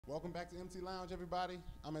Welcome back to MT Lounge, everybody.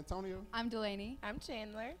 I'm Antonio. I'm Delaney. I'm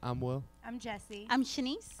Chandler. I'm Will. I'm Jesse. I'm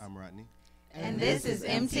Shanice. I'm Rani. And this is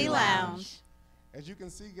MT Lounge. As you can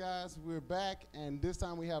see, guys, we're back, and this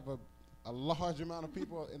time we have a large amount of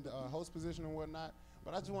people in the host position and whatnot.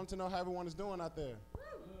 But I just wanted to know how everyone is doing out there.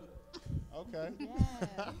 Okay.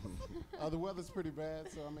 Yeah. The weather's pretty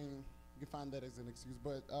bad, so, I mean, you can find that as an excuse.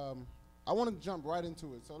 But I want to jump right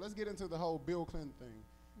into it. So let's get into the whole Bill Clinton thing.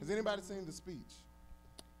 Has anybody seen the speech?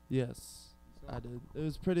 Yes, I did. It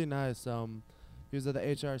was pretty nice. He was at the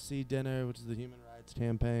HRC dinner, which is the Human Rights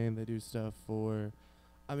Campaign. They do stuff for,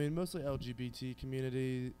 I mean, mostly LGBT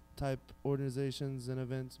community type organizations and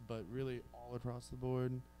events, but really all across the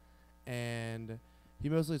board. And he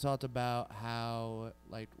mostly talked about how,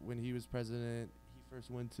 like, when he was president, he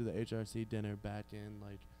first went to the HRC dinner back in,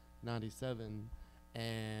 like, 97,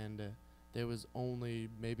 and there was only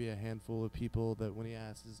maybe a handful of people that when he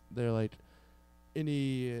asked, they're like,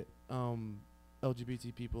 any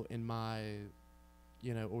LGBT people in my,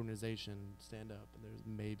 organization stand up, and there's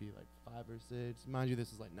maybe like 5 or 6. Mind you,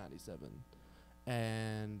 this is like 97,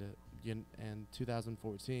 and in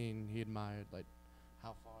 2014 he admired like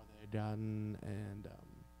how far they had gotten, and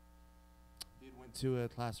he went to a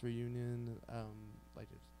class reunion, like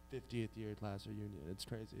a 50th year class reunion. It's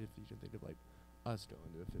crazy if you can think of like us going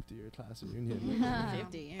to a 50-year class reunion.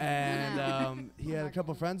 50 years. And he had a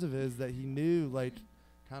couple friends of his that he knew, like,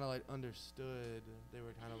 kind of like understood. They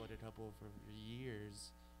were kind of like a couple for years,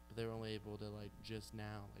 but they were only able to like just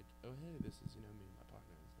now, like, oh hey, this is me and my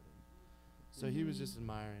partner. So he was just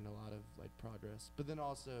admiring a lot of like progress, but then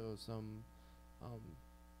also some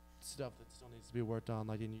stuff that still needs to be worked on,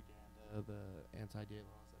 like in Uganda, the anti-gay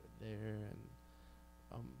laws that are there,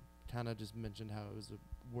 and kind of just mentioned how it was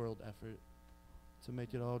a world effort to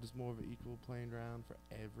make it all just more of an equal playing ground for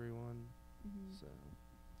everyone. So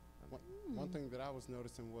One thing that I was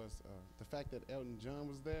noticing was the fact that Elton John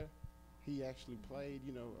was there. He actually played,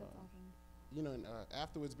 and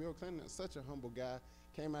afterwards, Bill Clinton, such a humble guy,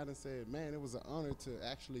 came out and said, man, it was an honor to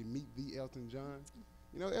actually meet the Elton John.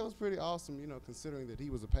 It was pretty awesome, considering that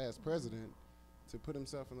he was a past president, to put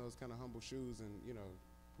himself in those kind of humble shoes and,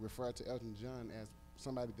 refer to Elton John as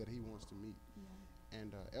somebody that he wants to meet. Yeah.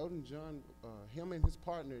 And Elton John, him and his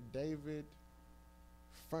partner, David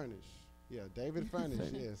Furnish. Yeah, David Furnish,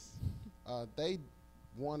 yes. They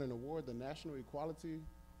won an award, the National Equality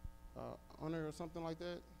Honor or something like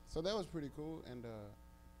that. So that was pretty cool. And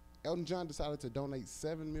Elton John decided to donate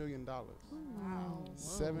 $7 million. Wow.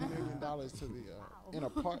 $7 million to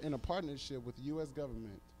the, in a partnership with the U.S.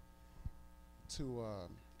 government to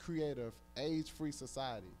create a AIDS-free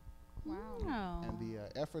society. Wow. And the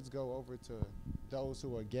efforts go over to those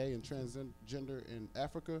who are gay and transgender in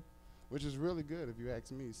Africa, which is really good if you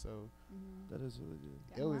ask me. So that is really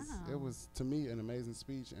good. It was to me an amazing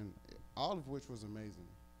speech, and all of which was amazing,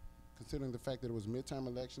 considering the fact that it was midterm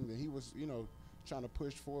elections and he was trying to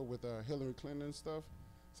push forward with Hillary Clinton and stuff.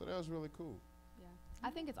 So that was really cool. Yeah, I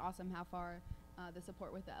think it's awesome how far the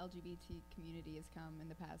support with the LGBT community has come in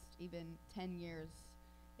the past even 10 years.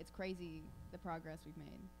 It's crazy the progress we've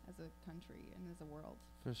made as a country and as a world.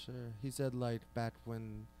 For sure. He said, like, back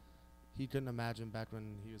when he couldn't imagine back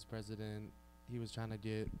when he was president, he was trying to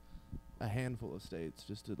get a handful of states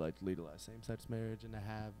just to, like, legalize same-sex marriage and to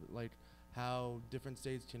have, like, how different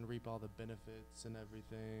states can reap all the benefits and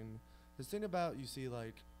everything. Just think about, you see,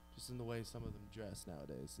 like, just in the way some of them dress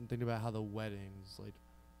nowadays, and think about how the weddings, like,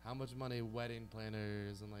 how much money wedding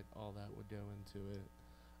planners and, like, all that would go into it.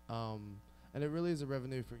 And it really is a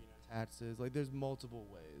revenue for, taxes. Like, there's multiple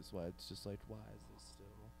ways why it's just like, why is this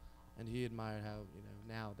still? And he admired how,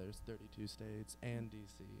 now there's 32 states and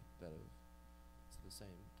D.C. that have, it's the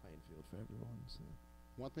same playing field for everyone. So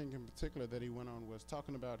One thing in particular that he went on was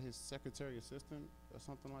talking about his secretary assistant or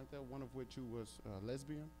something like that, one of which who was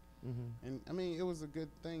lesbian. And, I mean, it was a good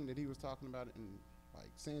thing that he was talking about it and,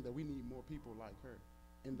 like, saying that we need more people like her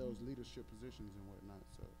in those leadership positions and whatnot.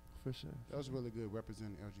 So for sure. that was really good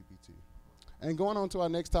representing LGBT. And going on to our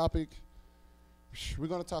next topic, we're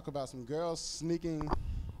going to talk about some girls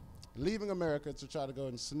leaving America to try to go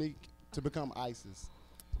and sneak to become ISIS,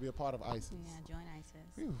 to be a part of ISIS. Yeah, join ISIS.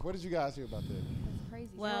 Whew, what did you guys hear about that? That's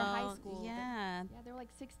crazy. Well, they were high school. yeah. Yeah, they were like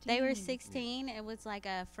 16. They were 16. It was like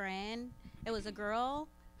a friend. It was a girl,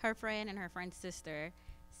 her friend, and her friend's sister.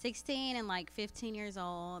 16 and like 15 years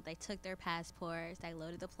old. They took their passports. They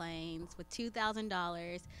loaded the planes with $2,000.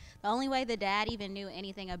 The only way the dad even knew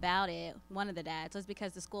anything about it, one of the dads, was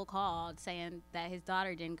because the school called saying that his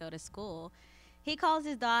daughter didn't go to school. He calls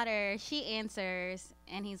his daughter. She answers,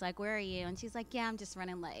 and he's like, "Where are you?" And she's like, "Yeah, I'm just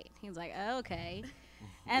running late." He's like, "Oh, okay."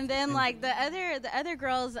 And then like the other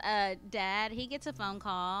girl's dad, he gets a phone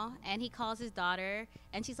call and he calls his daughter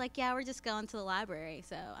and she's like, yeah, we're just going to the library.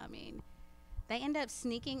 So I mean, they end up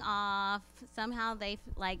sneaking off. Somehow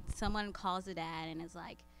someone calls the dad and is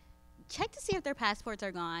like, check to see if their passports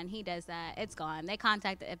are gone. He does that. It's gone. They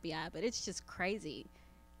contact the FBI, but it's just crazy.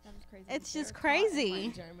 That was crazy. It's They just were caught in, crazy.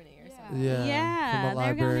 like, Germany or Yeah. something. Yeah. Yeah, From a they were going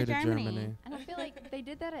library to to Germany. Germany. And I feel like they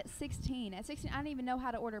did that at 16. At 16, I didn't even know how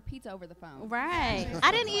to order pizza over the phone. Right.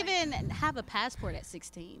 I didn't even have a passport at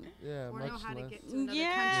 16. Yeah, Or much know how to less. get to another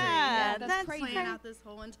Yeah, country. that's Plan crazy. out this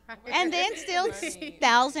whole entire. And then still Right.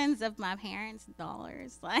 thousands of my parents'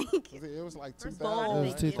 dollars. Like, It was like First 2000. of all, It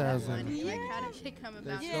was they get that 2000. money. Like, Yeah. how did they come They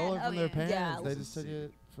about stole it that from their plan? parents. Yeah. They just took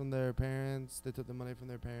it from their parents. They took the money from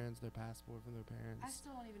their parents, their passport from their parents. I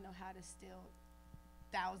still don't even know how to steal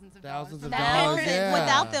thousands of Thousands dollars. of from dollars, thousands yeah.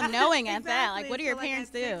 without them knowing at that. Exactly. Like, what do your So, like, parents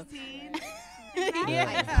at do? 16, exactly. Yeah.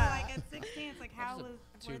 So, like at 16, it's like how Just was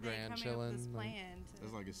 $2 were they grand coming up with chilling, this like- plan?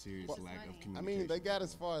 There's like a serious Well, lack of money. I communication. mean, they got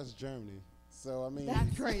as far as Germany. So I mean,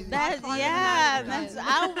 That's crazy. That, farther yeah, than I that's,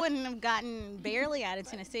 I wouldn't have gotten barely out of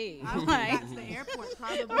Tennessee. I would Like, have got to the airport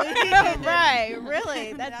probably. right,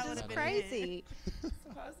 really, That that's would've just been crazy.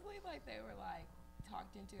 Supposedly, like, they were, like,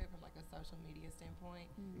 talked into it from, like, a social media standpoint,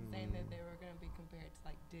 saying that they were going to be compared to,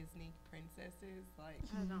 like, Disney princesses. Like,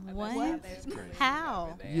 I don't know. What? that's they That's were crazy. living How?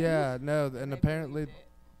 over there. Yeah, no, They and believed apparently it.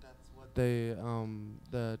 that's what they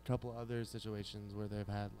the couple other situations where they've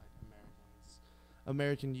had like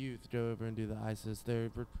American youth go over and do the ISIS. They're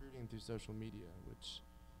recruiting through social media, which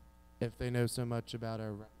if they know so much about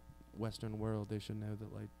our Western world, they should know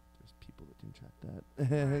that like there's people that can track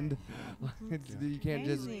that, and like, you can't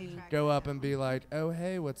just Crazy. go up and be like, oh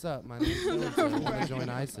hey, what's up? My name's so-and-so. I want to join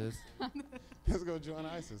ISIS. let's go join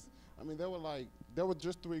ISIS. I mean, there were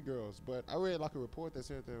just 3 girls, but I read like a report that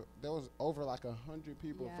said there was over like 100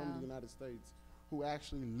 people from Yeah. the United States who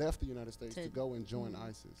actually left the United States to go and join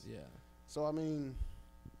ISIS. Yeah. So I mean,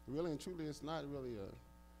 really and truly, it's not really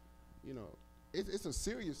a, you know, it's a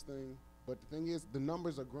serious thing. But the thing is, the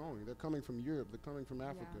numbers are growing. They're coming from Europe. They're coming from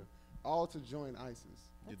Africa, all to join ISIS.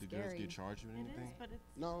 Did the That's girls scary. get charged with It anything? is, but it's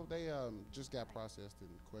No, they just got processed and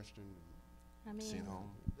questioned. I Sent mean, home.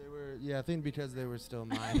 They were, yeah, I think because they were still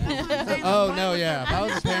minors. That's what I'm saying. Oh Why no, was yeah. it If I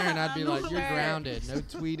was a not parent, I'd be like, Sure. "You're grounded. No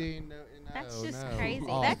tweeting. No, That's no, just no. crazy.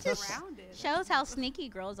 Off. That just grounded. shows how sneaky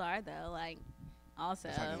girls are, though. Like, also,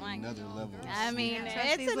 It's like like, another level. of I mean, Can't sneak. trust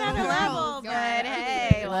it's these another little level, girls. but Yeah.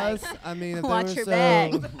 hey, like, Plus, I mean, if watch they your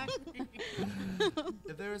were back. so,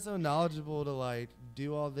 if they were so knowledgeable to like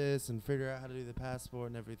do all this and figure out how to do the passport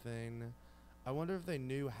and everything, I wonder if they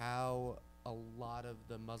knew how a lot of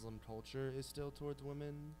the Muslim culture is still towards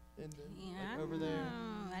women in the, yeah, like, over there.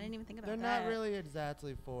 I didn't even think about They're that. not really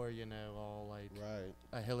exactly for all like Right.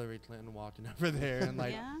 a Hillary Clinton walking over there and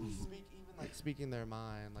like Yeah. speaking their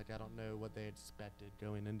mind. Like I don't know what they expected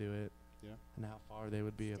going into it. Yeah. And how far they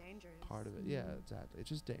would be It's a dangerous. part of it. Yeah, exactly. It's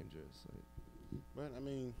just dangerous. Like, But I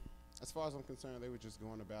mean, as far as I'm concerned, they were just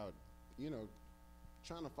going about, you know,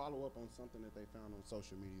 trying to follow up on something that they found on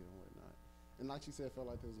social media and whatnot. And like she said, felt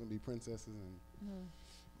like there was gonna be princesses, and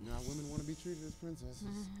now women want to be treated as princesses.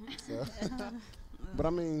 So, but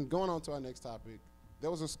I mean, going on to our next topic,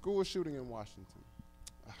 there was a school shooting in Washington.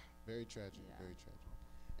 Very tragic, Yeah. very tragic.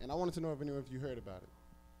 And I wanted to know if any of you heard about it.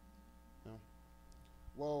 No.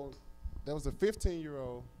 Well, there was a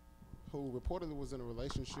 15-year-old who reportedly was in a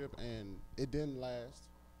relationship and it didn't last.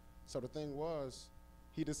 So the thing was,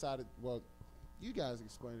 he decided, well, you guys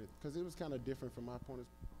explain it because it was kind of different from my point of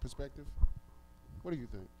perspective. What do you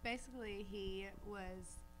think? Basically, he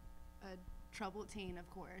was a troubled teen, of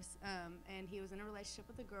course, and he was in a relationship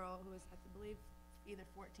with a girl who was, I believe, either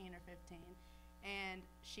 14 or 15, and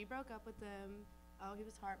she broke up with him. Oh, he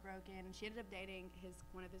was heartbroken, and she ended up dating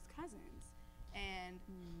one of his cousins. And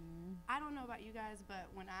I don't know about you guys, but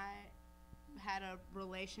when I had a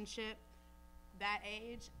relationship that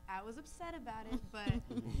age, I was upset about it, but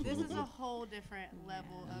this is a whole different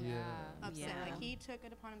level of Yeah. upset. Yeah. Like, he took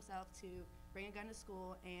it upon himself to bring a gun to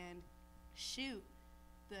school and shoot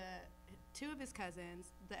two of his cousins,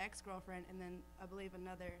 the ex-girlfriend, and then I believe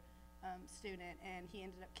another student, and he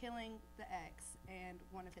ended up killing the ex and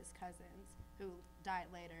one of his cousins, who died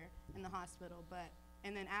later in the hospital,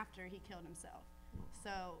 and then after, he killed himself.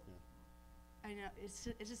 So I know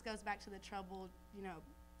it just goes back to the troubled,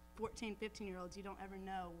 14, 15-year-olds. You don't ever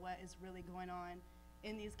know what is really going on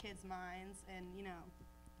in these kids' minds, and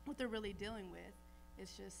what they're really dealing with.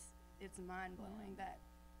 It's mind-blowing that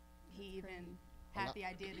he even had the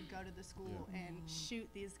idea to go to the school and shoot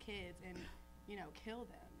these kids and kill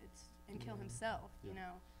them. And kill himself. Yeah.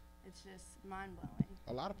 It's just mind-blowing.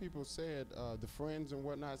 A lot of people said, the friends and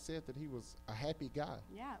whatnot said that he was a happy guy.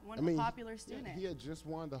 Yeah, one I mean, popular Yeah, student. he had just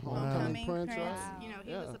won the Wow. homecoming prince, Prince, right? you know,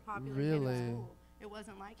 he Yeah. was a popular Really? kid in school. It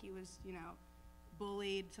wasn't like he was, you know,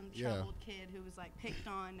 bullied, some Yeah. troubled kid who was like picked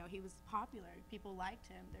on. No, he was popular. People liked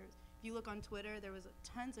him. If you look on Twitter, there was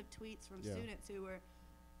tons of tweets from Yeah. students who were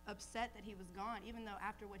upset that he was gone, even though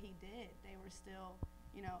after what he did, they were still,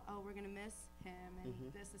 you know, oh, we're gonna miss him and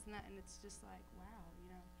Mhm. this and that, and it's just like, wow, you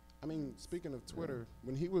know. I mean, speaking of Twitter,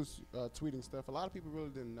 when he was tweeting stuff, a lot of people really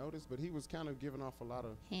didn't notice, but he was kind of giving off a lot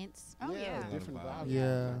of Hints. Oh, yeah. different A lot of vibes.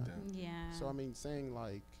 Yeah. like that. Yeah. So I mean, saying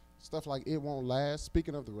like stuff like it won't last.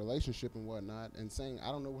 Speaking of the relationship and whatnot, and saying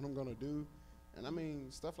I don't know what I'm gonna do, and I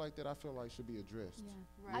mean stuff like that. I feel like should be addressed. Yeah.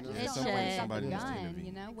 Right. I You know, just It don't know where should. he got Somebody the needs to gun. intervene.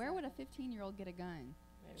 You know, where would a 15-year-old get a gun?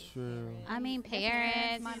 Maybe his True. parents. I mean, I guess parents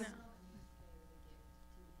parents. might You have- know.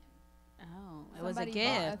 Oh, it was a Somebody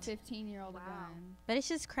bought gift. a 15-year-old a Wow. gun. But it's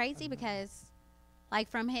just crazy because, like,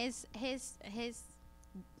 from his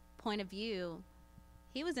point of view,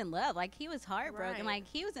 he was in love. Like, he was heartbroken. Right. Like,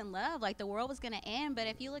 he was in love. Like, the world was gonna end. But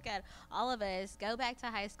if you look at all of us, go back to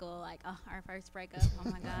high school. Like, oh, our first breakup. Oh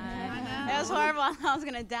my God, it was horrible. I was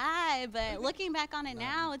gonna die. But looking back on it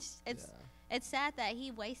now, it's sad that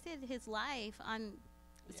he wasted his life on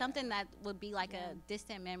something that would be like Yeah. a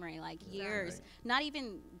distant memory, like Exactly. years, not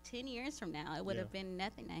even 10 years from now. It would Yeah. have been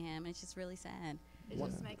nothing to him. It's just really sad. It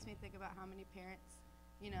What- just makes me think about how many parents,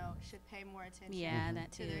 you know, should pay more attention Yeah,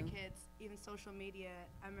 that to their too. kids. Even social media.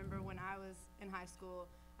 I remember when I was in high school,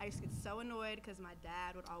 I used to get so annoyed because my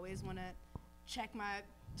dad would always want to check my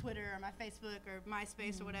Twitter or my Facebook or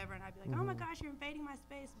MySpace or whatever, and I'd be like, oh my gosh, you're invading my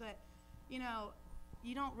space. But, you know,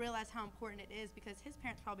 you don't realize how important it is because his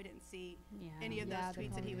parents probably didn't see Yeah. any of Yeah, those they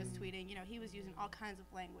tweets that he probably was didn't. tweeting. You know, he was using all kinds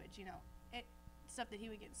of language, you know, stuff that he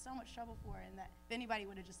would get in so much trouble for, and that if anybody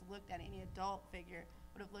would have just looked at it, any adult figure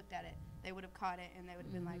would have looked at it, they would have caught it, and they would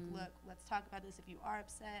have been like, look, let's talk about this. If you are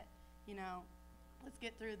upset, you know, let's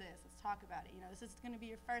get through this. Let's talk about it. You know, this is going to be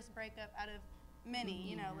your first breakup out of many,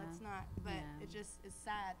 you know, Yeah. let's not, but Yeah. it just is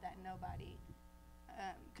sad that nobody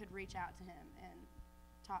could reach out to him and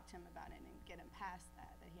talk to him about it and get him past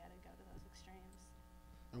that he had to go to those extremes.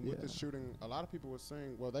 And with the Yeah. shooting, a lot of people were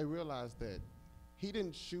saying, well, they realized that he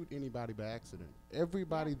didn't shoot anybody by accident.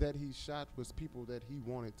 Everybody that he shot was people that he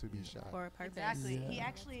wanted to be shot. For a purpose. Exactly. He Yeah.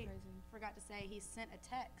 actually Crazy. forgot to say he sent a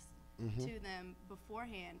text Mhm. to them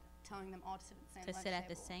beforehand telling them all to sit at the same To lunch sit at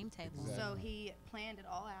the table. same table. Exactly. So he planned it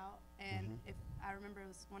all out, and Mhm. if I remember, it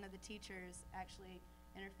was one of the teachers actually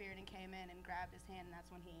interfered and came in and grabbed his hand, and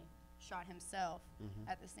that's when he shot himself Mhm.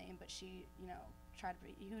 at the same. But she, you know, tried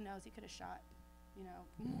to. Who knows? He could have shot, you know,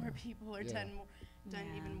 more people or Yeah. done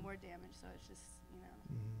even Yeah. more damage. So it's just, you know,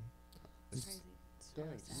 Mhm. it's S- crazy. It's Go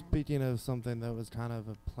really ahead. sad. Speaking of something that was kind of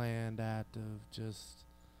a planned act of just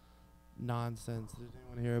nonsense, did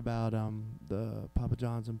anyone hear about the Papa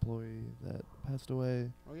John's employee that passed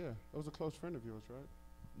away? Oh yeah, that was a close friend of yours, right?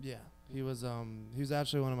 Yeah, he was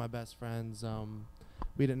actually one of my best friends.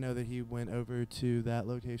 We didn't know that he went over to that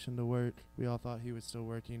location to work. We all thought he was still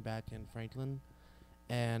working back in Franklin,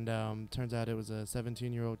 and turns out it was a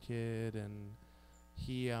 17-year-old kid, and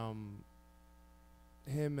he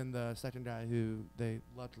him and the second guy who they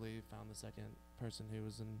luckily found the second person who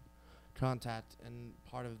was in contact, and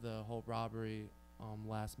part of the whole robbery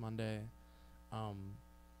last Monday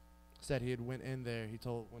said he had went in there. He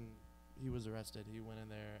told when he was arrested, he went in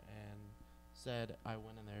there and said, I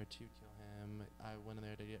went in there to kill him. I went in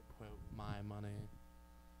there to get, quote, my money.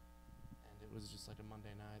 And it was just like a Monday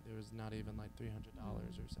night. There was not even like $300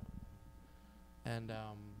 or so. And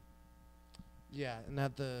yeah, and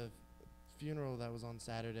at the funeral that was on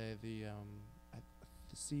Saturday, the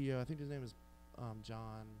CEO, I think his name is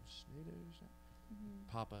John Schneider,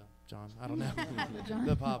 Papa John, I don't know,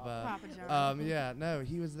 the Papa. Papa John. Yeah, no,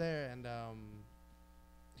 he was there, and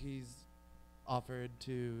he's offered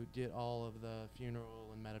to get all of the funeral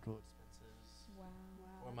and medical expenses Wow.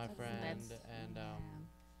 for my that's friend, That's- and yeah.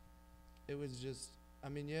 it was just, I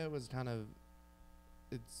mean, yeah, it was kind of,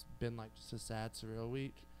 it's been like just a sad, surreal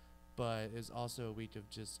week, but it's also a week of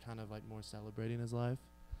just kind of like more celebrating his life.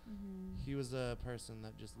 He was a person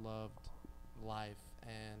that just loved life,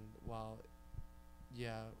 and while,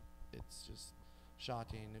 yeah, it's just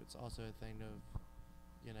shocking, it's also a thing of,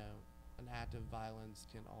 you know, an act of violence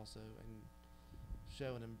can also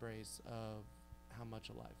show an embrace of how much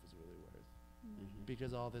a life is really worth. Mhm.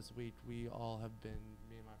 Because all this week, we all have been,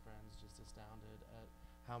 me and my friends, just astounded at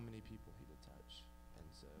how many people he did touch. And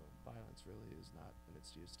so violence really is not an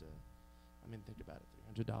excuse to, I mean, think about it,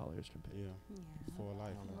 $300 compared. Yeah, Yeah. for a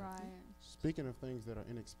life. Right. Speaking of things that are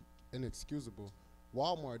inexcusable,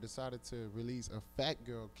 Walmart decided to release a fat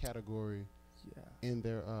girl category Yeah. in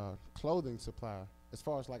their clothing supply, as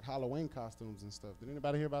far as like Halloween costumes and stuff. Did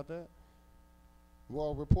anybody hear about that?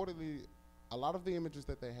 Well, reportedly, a lot of the images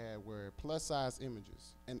that they had were plus size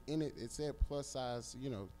images, and in it, it said plus size,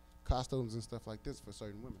 costumes and stuff like this for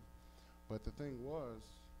certain women. But the thing was,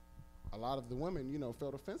 a lot of the women,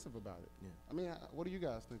 felt offensive about it. Yeah. I mean, what do you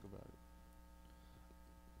guys think about it?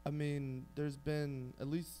 I mean, there's been at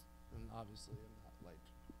least, and obviously, I'm not like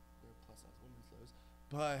there are plus size women's clothes,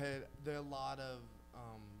 but there are a lot of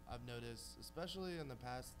I've noticed, especially in the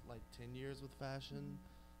past like 10 years with fashion,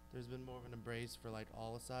 there's been more of an embrace for like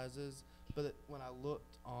all the sizes. But when I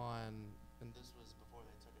looked on, and this was before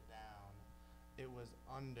they took it down, it was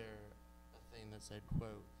under a thing that said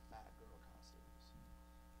quote fat girl costumes.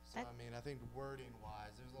 So I mean, I think wording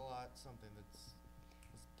wise, there's something that's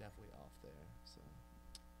definitely off there. So.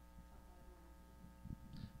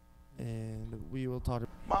 And we will talk.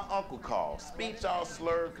 My uncle called, speech all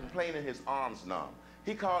slurred, complaining his arms numb.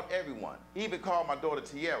 He called everyone. He even called my daughter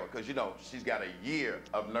Tiara, because she's got a year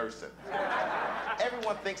of nursing.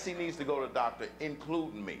 Everyone thinks he needs to go to the doctor,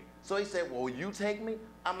 including me. So he said, well, will you take me?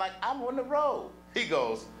 I'm like, I'm on the road. He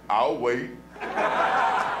goes, I'll wait.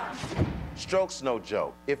 Stroke's no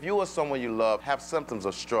joke. If you or someone you love have symptoms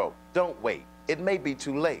of stroke, don't wait. It may be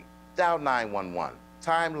too late. Dial 911.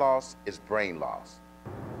 Time lost is brain loss.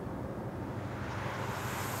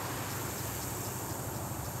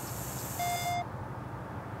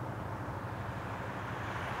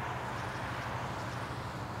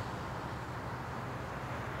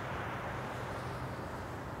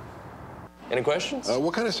 Any questions?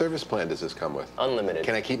 What kind of service plan does this come with? Unlimited.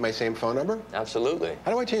 Can I keep my same phone number? Absolutely.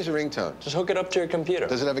 How do I change the ringtone? Just hook it up to your computer.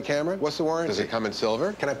 Does it have a camera? What's the warranty? Does it come in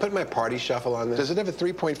silver? Can I put my party shuffle on this? Does it have a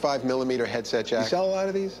 3.5 millimeter headset jack? You sell a lot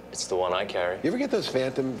of these? It's the one I carry. You ever get those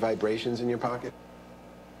phantom vibrations in your pocket?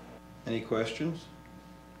 Any questions?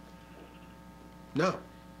 No.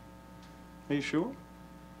 Are you sure?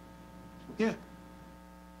 Yeah.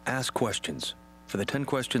 Ask questions. For the 10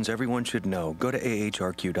 questions everyone should know, go to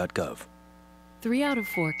ahrq.gov. 3 out of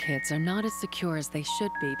 4 kids are not as secure as they should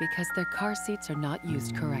be because their car seats are not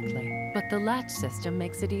used correctly. But the latch system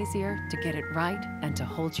makes it easier to get it right and to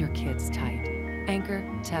hold your kids tight. Anchor,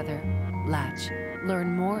 tether, latch.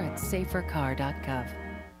 Learn more at safercar.gov.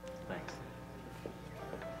 Thanks.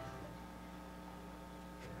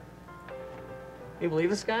 You believe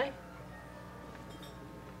this guy?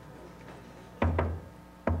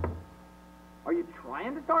 Are you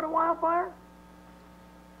trying to start a wildfire?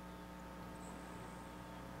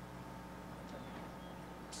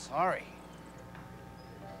 Sorry.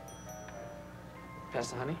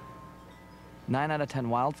 Pass the honey? 9 out of 10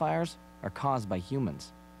 wildfires are caused by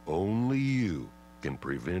humans. Only you can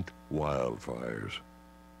prevent wildfires.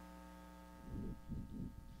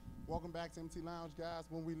 Welcome back to MT Lounge, guys.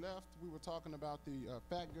 When we left, we were talking about the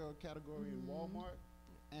fat girl category in Walmart.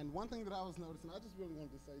 And one thing that I was noticing, I just really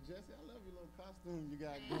wanted to say, Jesse, I love your little costume you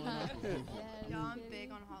got going on. Y'all, I'm big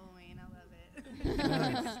on Halloween. I love it.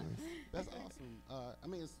 That's awesome. I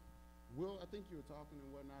mean, Will, I think you were talking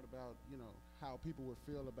and whatnot about, how people would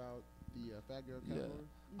feel about the fat girl category.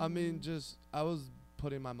 Yeah. I mean, I was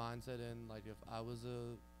putting my mindset in, like, if I was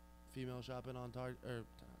a female shopping on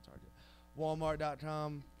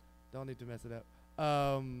Walmart.com, don't need to mess it up.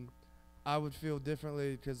 I would feel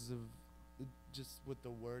differently because of just with the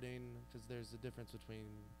wording, because there's a difference between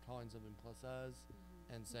calling something plus size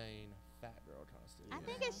and saying fat girl costume. I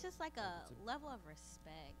think it's just like a level of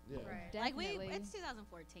respect. Yeah. Right. Like it's 2014.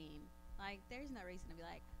 Like there's no reason to be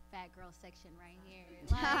like fat girl section right here.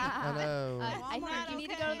 Like, I know. I think you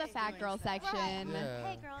need to go to the fat girl section. Right. Yeah.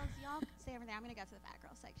 Hey girls, y'all stay over there. I'm gonna go to the fat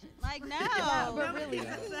girl section. Like no. Yeah, but really,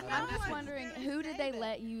 I'm just No. wondering, who did they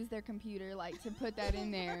let use their computer, like, to put that in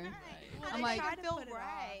there? Well, I'm they like, tried to feel put it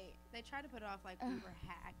right. off. They tried to put it off like we were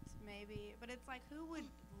hacked, maybe. But it's like, who would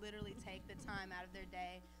literally take the time out of their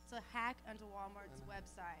day to hack onto Walmart's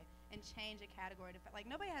website and change a category to like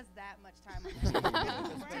nobody has that much time on their hands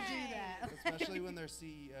to do that. Especially when their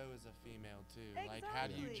CEO is a female too. Like, how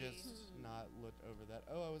do you Exactly. just not look over that?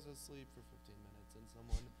 Oh, I was asleep for 15 minutes and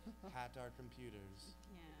someone hacked our computers.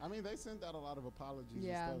 I mean, they sent out a lot of apologies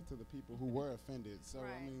Yeah. and stuff to the people who were offended. So, I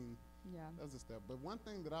Right. mean, yeah. that's a step. But one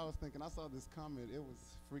thing that I was thinking, I saw this comment, it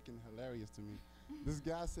was freaking hilarious to me. This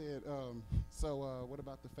guy said, what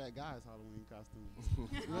about the fat guy's Halloween costume?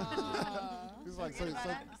 He's like, so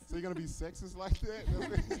you're going to be sexist like that?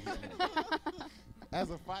 As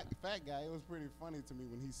a fat guy, it was pretty funny to me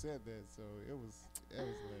when he said that. So it was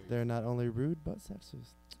hilarious. They're not only rude, but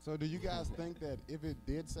sexist. So do you guys think that if it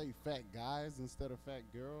did say fat guys instead of fat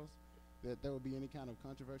girls, that there would be any kind of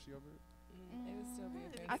controversy over it? It would still be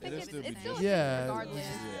offensive. I think it's still yeah, regardless.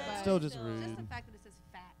 it's but still just rude. Just the fact that it says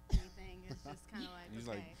fat anything is just kind of like, He's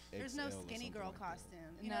okay. like There's no XL or skinny something girl like that.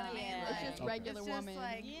 costume. You know what I mean? Yeah, it's just regular It's woman. just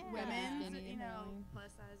like women's, Skinny you and know, hairy.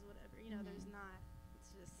 plus size, whatever. You know, there's not. It's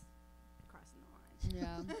just crossing the line.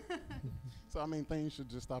 Yeah. So I mean, things should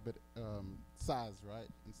just stop at size, right?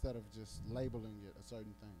 Instead of just labeling it a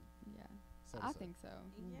certain thing. Yeah. So to I say. think so.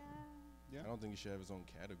 Yeah. I don't think he should have his own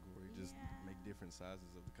category. Just make different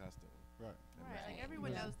sizes of the costume. Right. Right. Like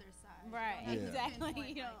everyone knows their size. Right. You don't have to Exactly.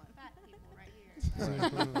 pinpoint, You like, don't- fat people right here.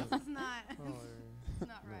 This is not. It's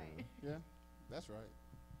not right. Yeah, that's right.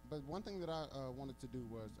 But one thing that I wanted to do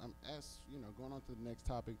was, as you know, going on to the next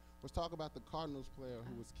topic, was talk about the Cardinals player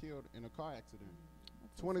who was killed in a car accident.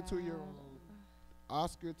 22-year-old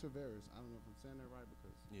Oscar Taveras. I don't know if I'm saying that right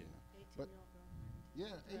because Yeah. but 18-year-old girlfriend.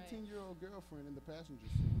 yeah, 18-year-old girlfriend in the passenger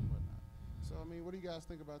seat and whatnot. So I mean, what do you guys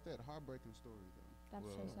think about that? Heartbreaking story though. That's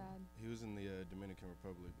so sad. He was in the Dominican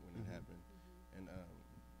Republic when it happened, and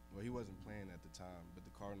well, he wasn't playing at the time, but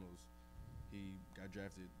the Cardinals, he got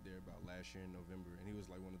drafted there about last year in November, and he was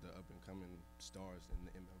like one of the up and coming stars in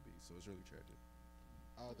the MLB. So it's really tragic.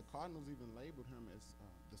 The Cardinals even labeled him as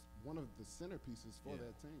one of the centerpieces for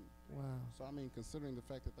that team. Wow. So I mean, considering the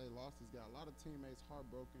fact that they lost this guy, a lot of teammates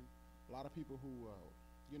heartbroken, a lot of people who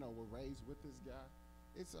you know were raised with this guy.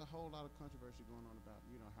 It's a whole lot of controversy going on about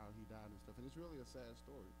how he died and stuff, and it's really a sad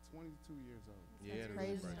story. 22 years old. Yeah, That's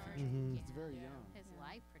crazy. It's very young. His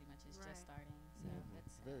life pretty much is just starting. So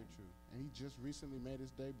that's Very true. And he just recently made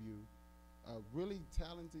his debut. A really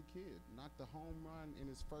talented kid, knocked the home run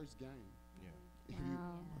in his first game. Yeah.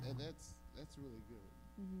 Wow. And that's really good.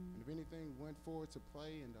 And if anything, went forward to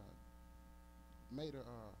play and made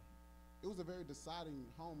it was a very deciding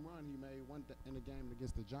home run he made in the game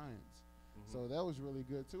against the Giants. So that was really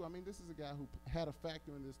good too. I mean, this is a guy who had a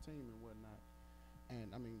factor in this team and whatnot. And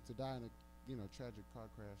I mean, to die in a tragic car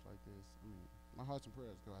crash like this, I mean, my hearts and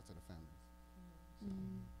prayers go out to the families.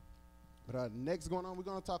 But next going on, we're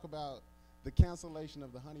going to talk about the cancellation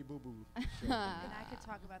of the Honey Boo Boo show. And I could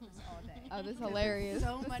talk about this all day. Oh, this is Because hilarious.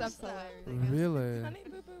 So This much stuff's stuff. hilarious. Really? Honey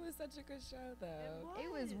Boo Boo was such a good show, though.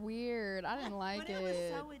 It was weird. I didn't like But it was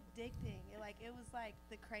so addicting. It was like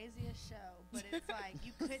the craziest show, but it's like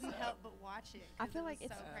you couldn't help but watch it. I feel like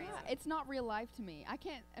it's it's so crazy. it's not real life to me. I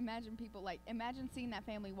can't imagine people imagine seeing that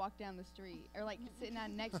family walk down the street or sitting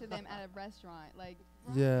down next to them at a restaurant.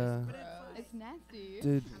 Yeah. It's nasty.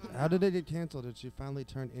 Dude, how did it get canceled? Did she finally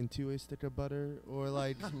turn into a stick of butter or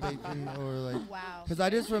bacon or Wow. Because I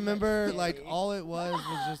just remember all it was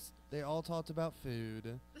just they all talked about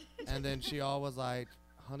food, and then she all was like,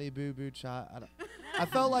 "Honey Boo Boo Child." I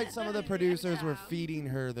felt like some of the producers were feeding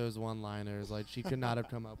her those one-liners. Like she could not have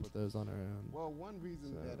come up with those on her own. Well, one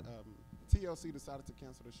reason that TLC decided to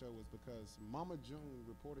cancel the show was because Mama June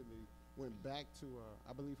reportedly went back to,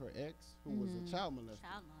 I believe, her ex, who was a child molester.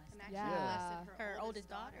 And actually Yeah. molested her oldest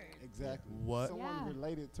daughter. Exactly. What? Someone Yeah.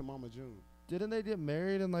 related to Mama June. Didn't they get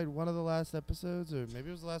married in one of the last episodes, or maybe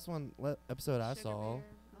it was the last episode I saw?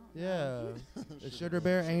 Yeah. The Sugar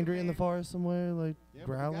Bear, angry in the forest somewhere, Yeah, but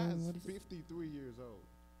growling. the What guy's is it? 53 years old.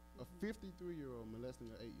 A 53-year-old molesting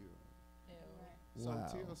an 8-year-old. So Wow.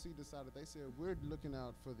 TLC decided, they said, we're looking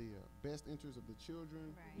out for the best interest of the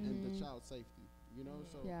children and the child safety.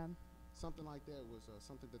 So something like that was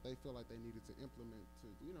something that they feel like they needed to implement to,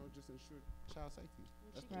 just ensure child safety.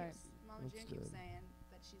 That's Mama That's June keeps good. saying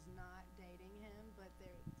that she's not dating him, but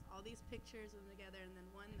there's all these pictures of them together, and then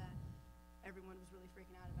one that everyone was really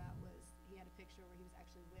freaking out about was he had a picture where he was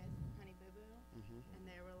actually with Honey Boo Boo, and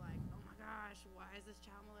they were like, "Oh my gosh, why is this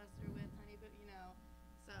child molester with Honey Boo?"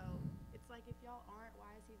 So it's like, if y'all aren't,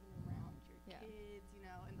 why is he even around your kids?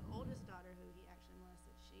 And the oldest daughter who he actually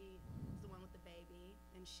molested, she is the one with the baby,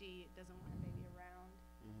 and she doesn't want her baby around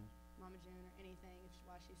Mama June or anything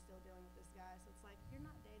while she's still dealing with this guy. So it's like, if you're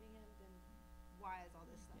not dating him, then why is all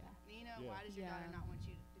this stuff happening? Why does your daughter not want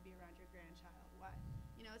you to be around your grandchild? Why?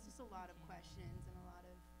 It's just a lot of questions and a lot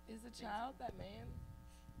of. Is the child that man?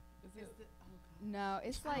 No,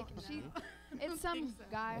 it's like it's some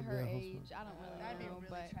guy her age. I don't really That'd be know, really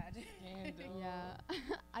but tragic. yeah,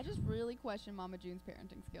 I just really question Mama June's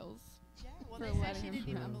parenting skills. Yeah, well, for they said letting she him didn't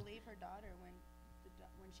even know. believe her daughter when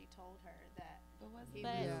she told her that. He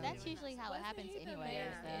But was that's doing usually that. how it Wasn't happens he the anyway.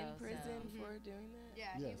 man in prison for doing that?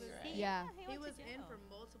 Yeah, Yes. he was went to in jail. for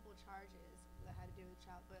multiple charges that had to do with the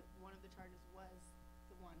child, but one of the charges was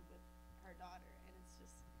the one with her daughter, and it's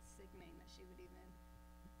just sickening that she would even,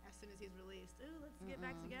 as soon as he's released, ooh, let's get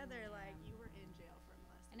back together. Like, you were in jail for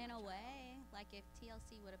molesting. And in my a child. way, if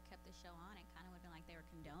TLC would have kept the show on, it kind of would have been like they were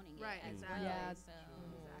condoning it Right, as exactly. well. Yeah. So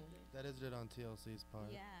Exactly. That is good on TLC's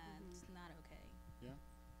part. yeah, it's not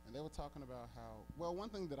and they were talking about how, well, one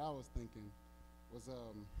thing that I was thinking was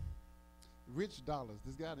Rich Dollars.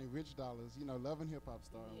 This guy named Rich Dollars, you know, loving hip hop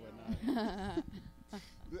star and whatnot.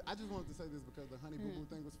 I just wanted to say this because the Honey Boo Boo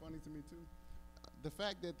thing was funny to me too. The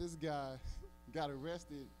fact that this guy got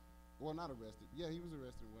arrested, well, not arrested, yeah, he was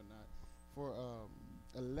arrested and whatnot, for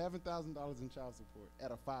 $11,000 in child support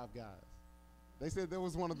out of 5 guys. They said that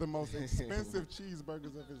was one of the most expensive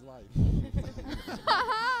cheeseburgers of his life.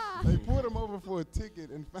 They pulled him over for a ticket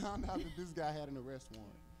and found out that this guy had an arrest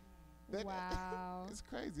warrant. Wow. It's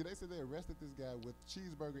crazy. They said they arrested this guy with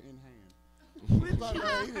cheeseburger in hand.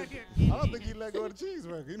 I don't think he let go of the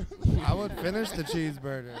cheeseburger. You know? I would finish the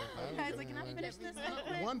cheeseburger. Guys, like, can I finish this real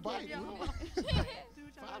quick? One bite. You know?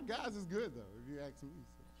 5 guys is good though, if you ask me.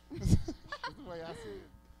 So. That's the way I see it.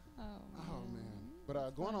 Oh man.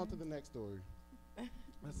 But going on to the next story.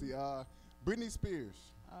 Let's see. Britney Spears.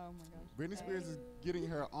 Oh my gosh. Britney Spears is getting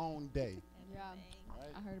her own day. Yeah.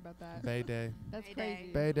 I heard about that. Bay Day. That's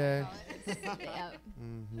crazy. Bay Day. Yep.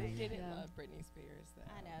 I didn't love Britney Spears though.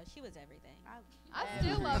 I know, she was everything. I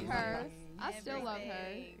still love her. I still love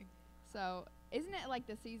her. So, isn't it like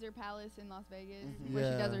the Caesar Palace in Las Vegas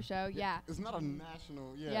where she does her show? Yeah. It's not a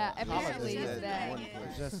national, Yeah, apparently holiday. it's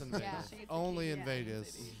that. Just in Vegas. Only in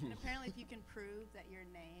Vegas. And apparently if you can prove that your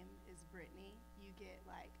name is Britney, you get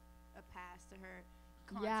like a pass to her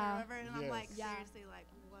concert or whatever. And I'm like, seriously, like,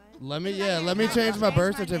 what? Let me change my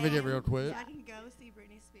birth certificate real quick. So I can go see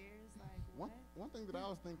Britney Spears. Like, what? One thing that I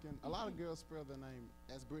was thinking, a lot of girls spell their name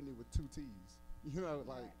as Britney with 2 T's. You know,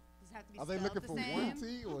 like, are they looking for 1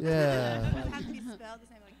 T or 2? Yeah. It doesn't have to be spelled the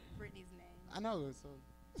same like Britney's name. I know, so.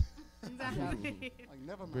 Exactly. Like,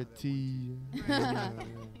 never mind. Pretty.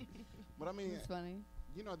 But I mean, it's funny.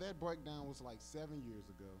 You know, that breakdown was like 7 years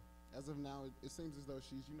ago. As of now, it seems as though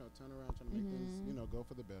she's, you know, turning around trying to make things, you know, go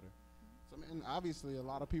for the better. So, I mean, obviously, a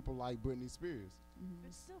lot of people like Britney Spears.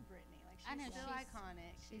 But still Britney. Like, I know, she's still she's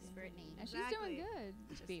iconic. She's Britney. And she's doing good.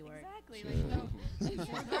 Just B word. Exactly. Like, no,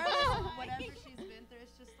 regardless of whatever she's been through,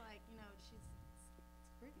 it's just like, you know, it's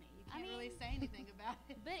Britney. You can't really say anything about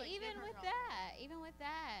it. But Like, even give her with all-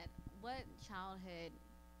 that, what childhood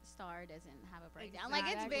star doesn't have a breakdown? Exactly. Like,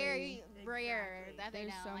 it's very rare Exactly. that they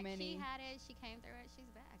There's know. so Like, many. she had it, she came through it, she's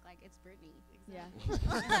back. Like, it's Britney. Yeah.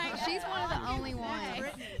 Like, She's one of the only ones.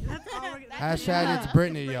 That's all we're gonna Hashtag it's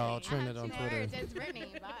Britney, y'all. Trend it on 2 Twitter. words, it's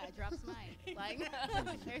Britney. Bye. Drops mic. Like,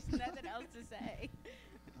 there's nothing else to say.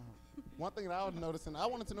 One thing that I was noticing, I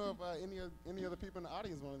wanted to know if any other people in the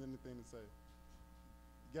audience wanted anything to say.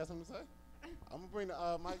 You got something to say? I'm going to bring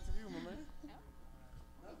the mic to you, my man.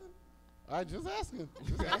 Nothing? All right, just asking.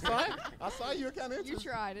 I saw you were kind of interested.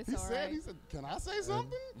 You tried. It's all right. He said, can I say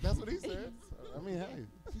something? That's what he said. So, I mean,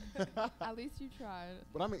 hey. At least you tried.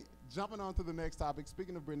 But I mean, jumping on to the next topic,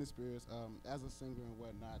 speaking of Britney Spears, as a singer and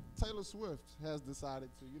whatnot, Taylor Swift has decided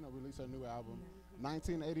to, you know, release her new album,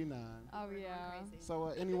 1989. Oh, yeah.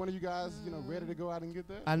 So any one of you guys, you know, ready to go out and get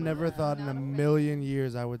that? I never thought in a million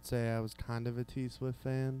years I would say I was kind of a T Swift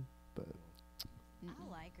fan, but I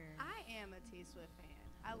like her. I am a T Swift fan.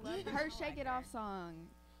 I love Her Shake It Off song.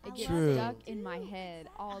 It gets True. stuck in my head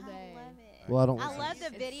all day. I love it. Well, I don't I listen. love the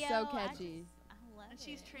It's video. so catchy. I love And it.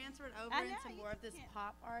 she's transferred over I know, into you more of this can't-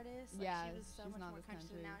 pop artist. Like, Yeah, she was so she's much not more this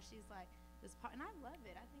country. country. Now she's like this pop, and I love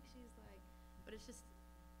it. I think she's like, but it's just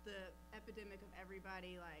the epidemic of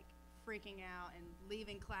everybody like freaking out and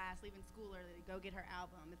leaving class, leaving school early to go get her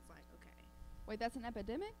album. It's like, okay. Wait, that's an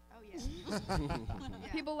epidemic? Oh yeah.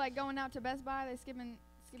 Yeah. People like going out to Best Buy, they skipping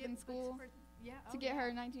Skip school yeah, to get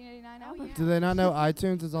her 1989 album. yeah. Do they not know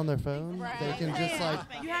iTunes is on their phone? Right. They can just Yeah.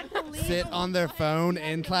 like You have to leave sit on their phone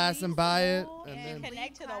in class and buy it, and And then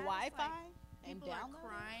connect to the class, Wi-Fi like, and people are download it.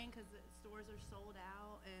 crying because the stores are sold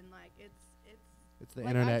out, and like it's the Like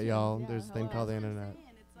internet, iTunes, y'all. yeah, There's a thing hello. called the That's what I'm internet.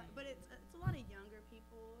 saying. It's like, but it's a lot of younger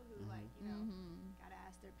people who like, you know, gotta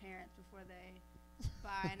ask their parents before they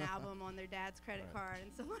buy an album on their dad's credit card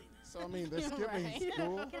and so like. So I mean, they're skipping Right.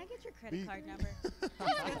 school. Can I get your credit card number?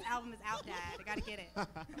 This album is out, Dad. I gotta get it.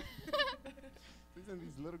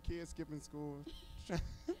 These little kids skipping school.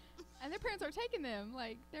 And their parents are taking them.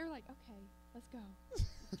 Like, they're like, okay, let's go.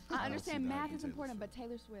 I understand math is important, but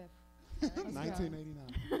Taylor Swift. Let's go.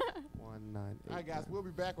 1989. 1989. All right, guys, we'll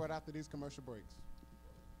be back right after these commercial breaks.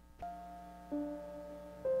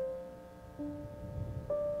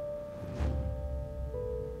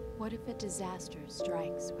 What if a disaster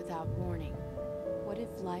strikes without warning? What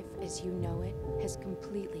if life as you know it has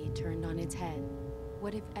completely turned on its head?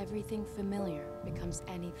 What if everything familiar becomes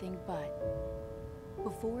anything but?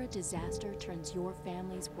 Before a disaster turns your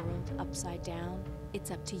family's world upside down,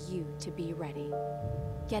 it's up to you to be ready.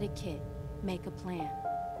 Get a kit, make a plan,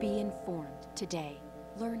 be informed today.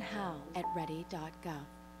 Learn how at ready.gov.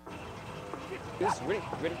 This, ready,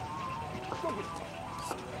 ready. Go get it.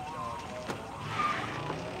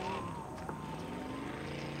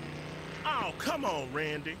 Oh, come on,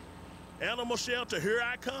 Randy. Animal shelter, here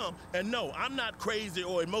I come. And no, I'm not crazy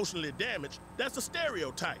or emotionally damaged. That's a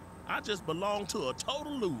stereotype. I just belong to a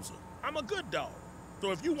total loser. I'm a good dog.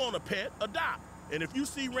 So if you want a pet, adopt. And if you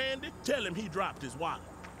see Randy, tell him he dropped his wallet.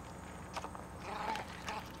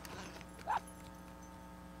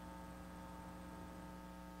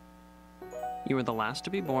 You were the last to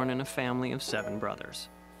be born in a family of 7 brothers.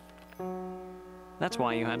 That's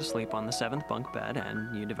why you had to sleep on the 7th bunk bed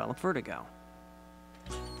and you developed vertigo.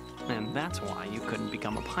 And that's why you couldn't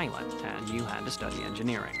become a pilot and you had to study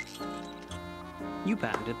engineering. You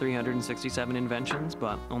patented 367 inventions,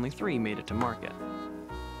 but only 3 made it to market.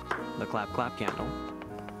 The clap-clap candle,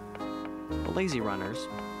 the lazy runners,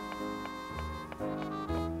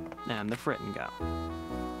 and the frit and go.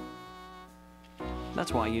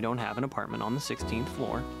 That's why you don't have an apartment on the 16th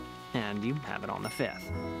floor, and you have it on the 5th.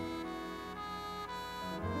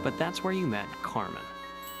 But that's where you met Carmen.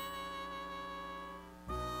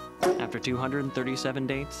 After 237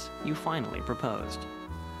 dates, you finally proposed.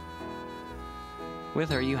 With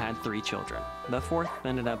her, you had 3 children. The 4th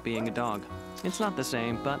ended up being a dog. It's not the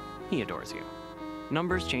same, but he adores you.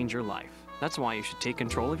 Numbers change your life. That's why you should take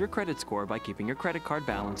control of your credit score by keeping your credit card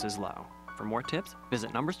balances low. For more tips,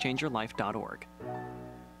 visit numberschangeyourlife.org.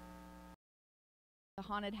 The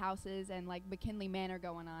haunted houses and like McKinley Manor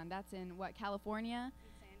going on. That's in what, California?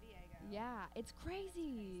 San Diego. Yeah, it's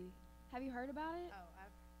crazy. Have you heard about it? Oh,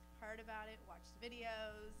 I've heard about it, watched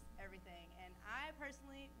videos, everything. And I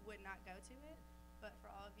personally would not go to it, but for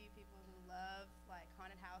all of you people who love like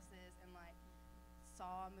haunted houses and like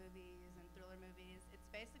Saw movies and thriller movies, it's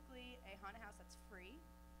basically a haunted house that's free.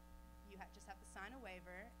 You just have to sign a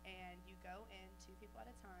waiver, and you go in 2 people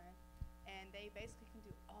at a time, and they basically can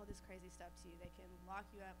do all this crazy stuff to you. They can lock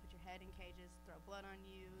you up, put your head in cages, throw blood on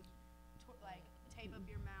you, like tape up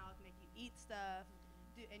your mouth, make you eat stuff.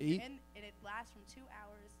 And it lasts from 2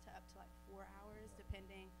 hours to up to like 4 hours,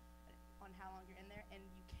 depending on how long you're in there, and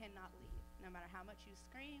you cannot leave. No matter how much you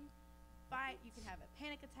scream, fight, you can have a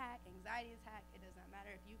panic attack, anxiety attack, it does not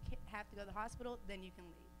matter. If you have to go to the hospital, then you can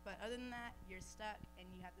leave. But other than that, you're stuck and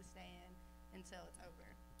you have to stay in until it's over.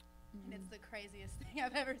 And it's the craziest thing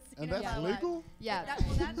I've ever seen. And that's legal? Yeah.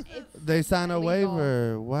 They sign a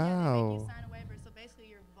waiver. Yeah, they make Wow. you sign a waiver. So basically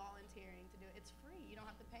you're volunteering to do it. It's free. You don't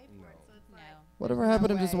have to pay for it. So it's like Whatever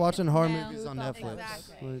happened to just watching horror No. movies on Netflix?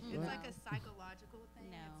 Exactly. Like, It's what? like a psychological thing.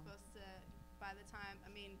 It's supposed to, by the time, I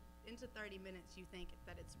mean, into 30 minutes, you think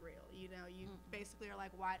that it's real. You know, you basically are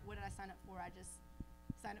like, what did I sign up for? I just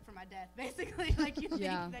signed up for my death, basically. Like, you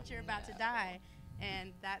think that you're about to die,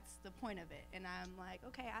 and that's the point of it. And I'm like,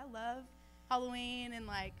 okay, I love Halloween and,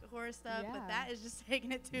 like, horror stuff, but that is just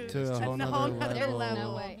taking it to a whole nother There's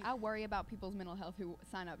level. no way. I worry about people's mental health who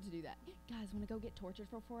sign up to do that. Guys, want to go get tortured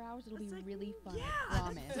for 4 hours? It'll be really fun. I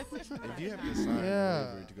promise. If you have to sign a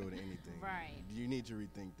waiver to go to anything, you need to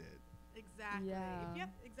rethink that. Exactly. Yeah. If you have,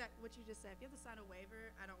 what you just said. If you have to sign a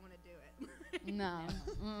waiver, I don't want to do it. No.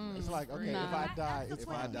 It's like, okay, if I die, it's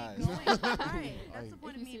fine. Right. That's the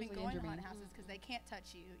point of If me you even seriously going to injure me. haunted houses, because they can't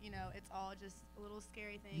touch you. You know, it's all just a little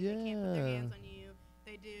scary thing. They can't put their hands on you.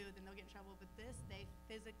 They do, then they'll get in trouble. But this, they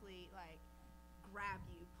physically, like, grab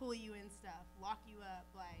you, pull you in stuff, lock you up.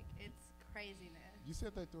 Like, it's craziness. You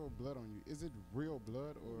said they throw blood on you. Is it real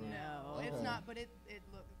blood or? No, it's not. But it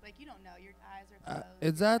looks like you don't know. Your eyes are closed.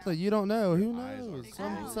 Exactly. You don't know. Who Eyes are knows?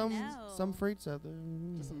 closed. Some freaks out there.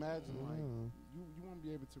 Just imagine, like, you won't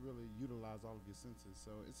be able to really utilize all of your senses.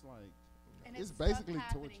 So it's like, And it's stuff basically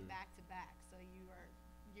happening torture. back to back. So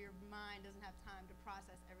your mind doesn't have time to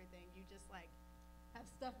process everything. You just like have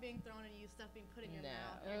stuff being thrown at you, stuff being put in your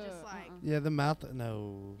mouth. You're just like, Yeah, the mouth.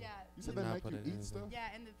 No. Yeah. You said Do they not make put you it in eat stuff?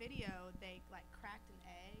 Yeah, in the video they like cracked an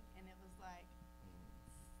egg and it was like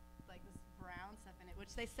this brown stuff in it,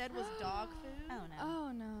 which they said was dog food. Oh no. Oh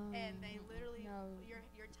no. And they literally,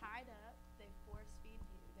 you're tied up. They force feed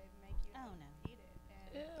you. They make you eat it.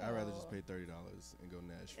 And I'd rather just pay $30 and go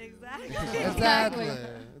Nashville. Exactly. Exactly.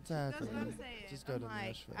 That's what I'm saying. Just go I'm to like,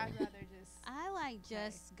 Nashville. I'd rather just. I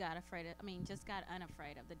just got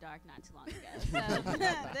unafraid of the dark not too long ago. So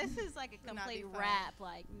this is like a Would not be complete fun. wrap.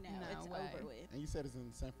 Like, no, No it's way. over with. And you said it's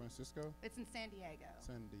in San Francisco? It's in San Diego.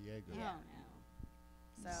 San Diego. Yeah.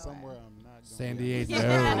 Oh no. So Somewhere I'm not going. San Diego.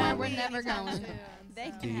 Yeah, we're never going.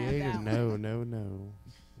 They can Diego. have that No, one. no, no.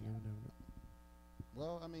 No, no, no.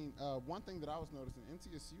 Well, I mean, one thing that I was noticing,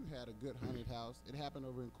 NTSU had a good haunted house. It happened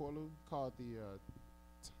over in Corlu called the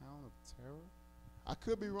Town of Terror. I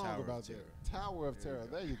could be wrong Tower of about Terror. that. Tower of Terror.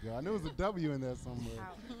 There you go. I knew it was a W in there somewhere.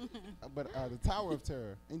 But the Tower of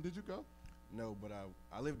Terror. And did you go? No, but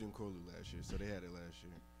I lived in Corlew last year, so they had it last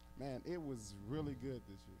year. Man, it was really good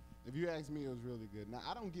this year. If you ask me, it was really good. Now,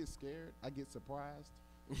 I don't get scared. I get surprised.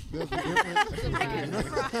 There's a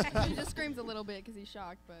difference. He just screams a little bit because he's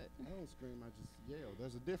shocked, but. I don't scream. I just yell.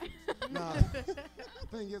 There's a difference. Nah, the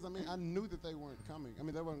thing is, I mean, I knew that they weren't coming. I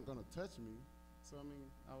mean, they weren't going to touch me. So, I mean,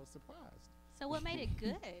 I was surprised. So what made it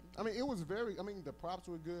good? I mean, it was very, I mean, the props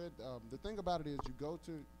were good. The thing about it is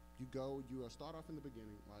you start off in the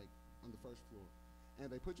beginning, like on the first floor. And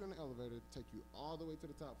they put you in the elevator, take you all the way to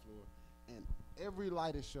the top floor, and every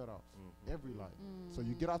light is shut off. Every light. So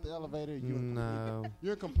you get off the elevator, you're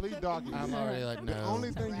in complete darkness. I'm already like, no. The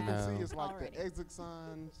only thing you can see is like Already. the exit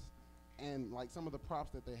signs and like some of the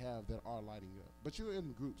props that they have that are lighting up. But you're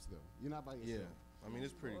in groups though. You're not by yourself. Yeah, I mean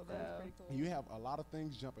it's pretty cool. You have a lot of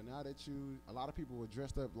things jumping out at you. A lot of people were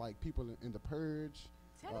dressed up like people in The Purge.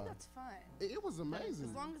 See, I think that's fun. It was amazing.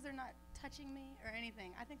 As long as they're not touching me or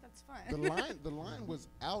anything, I think that's fun. The line was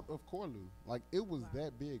out of Corlew. Like it was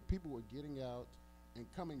that big. People were getting out and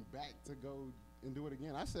coming back to go and do it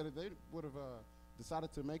again. I said if they would have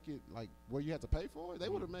decided to make it like where you had to pay for it, they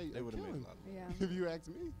would have made a lot of money. If you ask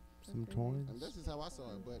me. Some coins. And this is how I saw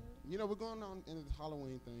it. But you know, we're going on into the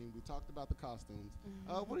Halloween thing. We talked about the costumes.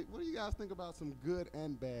 What do you guys think about some good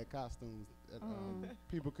and bad costumes that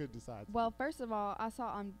people could decide? Well, first of all, I saw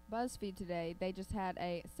on BuzzFeed today they just had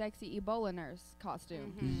a sexy Ebola nurse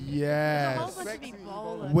costume. Yes. There's a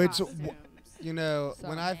whole bunch of Ebola Which, costumes. you know, So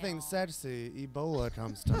when I think sexy, Ebola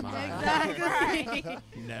comes to mind. Exactly.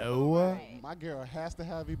 No. My girl has to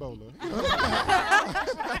have Ebola.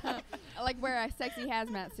 I like wear a sexy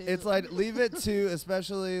hazmat suit. It's like leave it to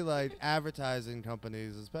especially like advertising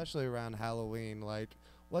companies, especially around Halloween. Like,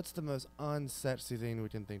 what's the most unsexy thing we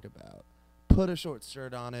can think about? Put a short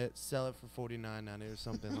skirt on it, sell it for $49.90 or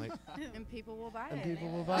something like. And people will buy it. And people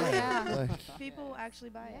will buy Yeah. it. Like, People will actually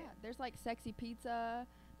buy yeah, it. there's like sexy pizza.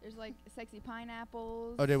 There's like sexy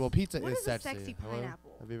pineapples. okay, well, pizza What is is a sexy. sexy Hello?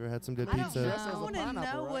 pineapple? Have you ever had some good I don't pizza? know. Dress as I a want to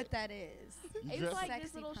pineapple, know right? what that is. You It's dress- like Sexy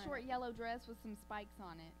this little short pineapple. yellow dress with some spikes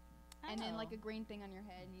on it, and then like Oh. a green thing on your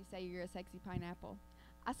head, and you say you're a sexy pineapple.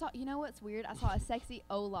 I saw. You know what's weird? I saw a sexy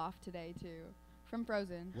Olaf today too, from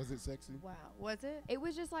Frozen. Was it sexy? Wow. Was it? It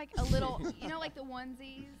was just like a little, you know, like the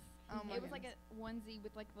onesies. Oh my It was like goodness. a onesie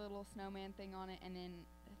with like a little snowman thing on it, and then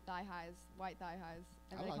thigh highs, white thigh highs,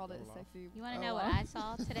 and I they like called it Olaf. a sexy. You want to know what I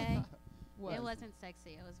saw today? What? It wasn't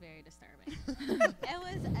sexy. It was very disturbing. It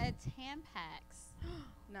was a Tampax.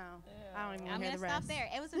 No. I don't even I'm want to hear gonna the stop rest. there.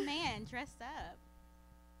 It was a man dressed up.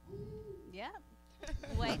 Yep.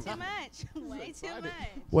 Way too much. Way too excited. much.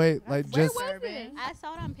 Wait, like Where just. was it? I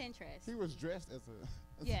saw it on Pinterest. He was dressed as a.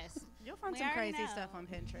 Yes. You'll find We some already crazy stuff know. on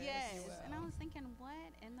Pinterest. Yes. And I was thinking, what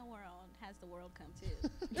in the world has the world come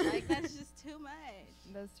to? Like, that's just too much.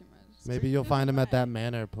 That's too much. Maybe you'll find him at that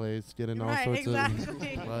manor place, getting all Right, sorts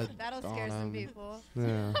exactly. of blood That'll on scare some 'em. people.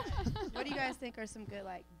 Yeah. What do you guys think are some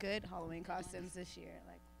good Halloween costumes this year?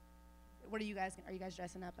 Like, what are you guys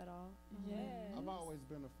dressing up at all? I've always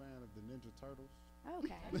been a fan of the Ninja Turtles.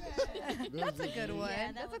 Okay. That's a good one.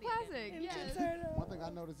 Yeah, that That's a would be a good classic. one. Yes. One thing I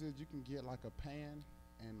noticed is you can get like a pan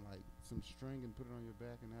and like some string and put it on your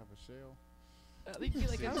back and have a shell. Okay.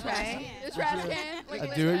 The trash can.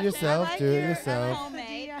 Like Do it yourself. like Do it your- I yourself.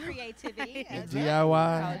 Homemade DIY. creativity.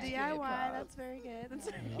 DIY. DIY. That's very good. That's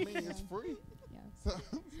I mean, it's free. Yeah. So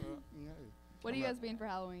yeah. What are you guys being for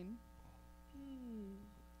Halloween?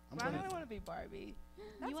 I'm Why do gonna- I want to be Barbie?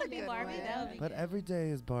 That's You a want to be good Barbie? one. That would be But good. every day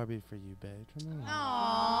is Barbie for you, babe. Come on.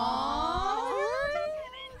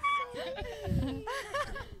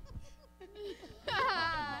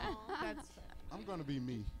 That's I'm gonna be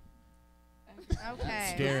me.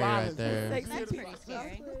 okay. Scary right there. That's pretty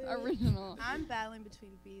scary. Original. I'm battling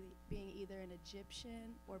between being either an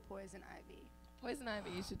Egyptian or Poison Ivy. Poison Ivy,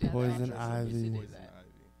 you should do that. Poison You should Ivy. do Poison that.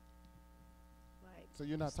 Ivy. Like, So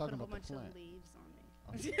you're not just put talking a whole about the bunch plant. of leaves on me.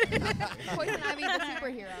 Poison Ivy, the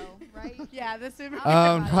superhero, right? Yeah, the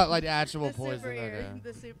superhero. Not like actual the poison. superhero, Okay.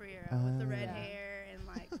 the superhero with the red Yeah. hair and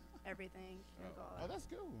like everything. and all Oh, that. that's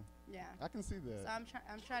cool. Yeah. I can see So that. I'm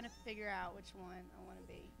trying to figure out which one I want to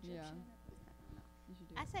be. Yeah. Egyptian? You should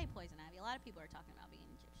do I it. say Poison Ivy. A lot of people are talking about being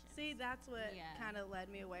Egyptian. See, that's what Yeah. kind of led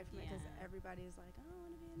me away from it because Yeah. everybody's like, oh, I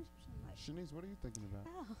want to be an Egyptian. I'm like, Shanice, what are you thinking about?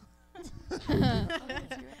 Oh.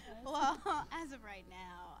 Well, as of right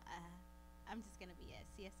now, I'm just gonna be a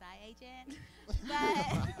CSI agent, but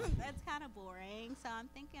that's kind of boring. So I'm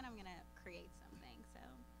thinking I'm gonna create something. So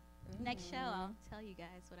next show, I'll tell you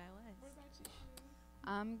guys what I was.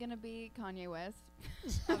 I'm gonna be Kanye West.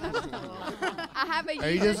 oh, that's cool. I have a. Are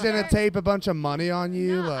you user just gonna shirt. tape a bunch of money on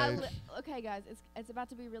you? No, like, okay, guys, it's about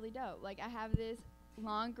to be really dope. Like I have this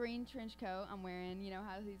long green trench coat. I'm wearing, you know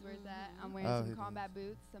how he wears that. I'm wearing Oh, he some combat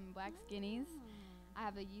boots, some black skinnies. I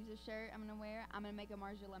have a user shirt I'm gonna wear. I'm gonna make a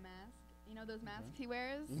Margiela mask. You know those masks he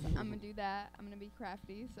wears? I'm gonna do that. I'm gonna be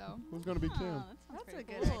crafty. So Who's gonna be Kim? That's a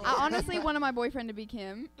good idea. I honestly wanted my boyfriend to be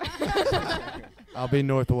Kim. I'll be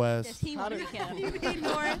Northwest. Does he want to be Kim? You be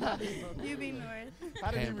north. You be north.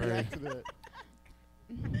 How did he Canberra. react to that?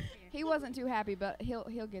 He wasn't too happy, but he'll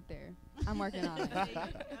get there. I'm working on it. You're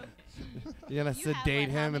gonna You have, sedate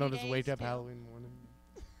what, how him and he'll many just wake days up to- Halloween morning.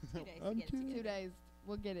 2 days to I'm get it kidding. 2 together. days,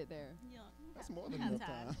 we'll get it there. That's more than Have enough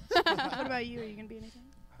time. time. What about you? Are you gonna be anything?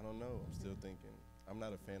 I don't know. I'm still thinking. I'm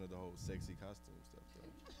not a fan of the whole sexy costume stuff,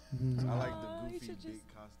 though. Mhm. I like Oh, the you goofy should big just-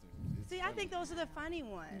 costumes. It's See, I funny. think those are the funny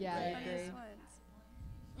ones. Yeah, the I funniest agree.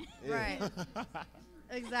 ones. Yeah. Right.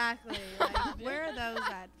 Exactly. Like, where are those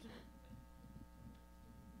at?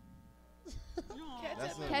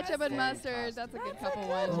 That's a Ketchup and fun mustard. costume. That's a good That's a couple good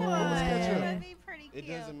ones. one. That'd be pretty It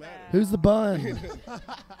cute. doesn't matter. Who's the bun? Y'all should be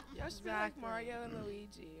like Exactly. Mario and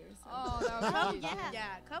Luigi or something. Oh, that was Oh, cute.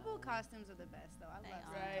 yeah. Couple costumes are the best, though. I They love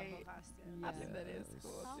are. couple Right. costumes. I think that is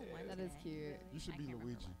cool. Oh, too. one That is day. cute. You should I be can't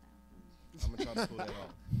remember Luigi. what I'm gonna try to pull that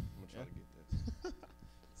off. I'm gonna try to get that.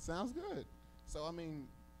 Sounds good. So I mean,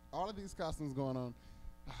 all of these costumes going on.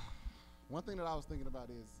 One thing that I was thinking about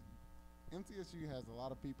is MTSU has a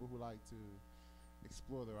lot of people who like to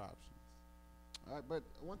explore their options. All right, but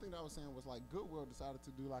one thing that I was saying was like Goodwill decided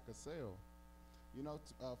to do like a sale, you know,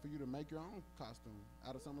 for you to make your own costume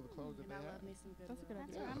out of some of the clothes that And they I have. love me some good. That's a good That's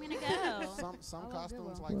idea. where I'm gonna go. Some I love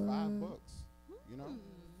costumes Goodwill. like $5, What? you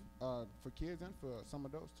know, for kids and for some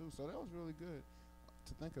adults too. So that was really good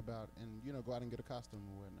to think about, and you know, go out and get a costume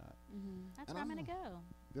or whatnot. That's And where I'm I'm- gonna go.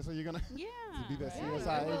 That's where you're gonna Yeah. be that Yeah,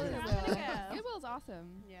 CSI Goodwill's agent. I'm gonna is, go. Goodwill's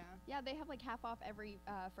awesome. Yeah. Yeah, they have like half off every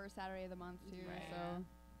first Saturday of the month too. Right. So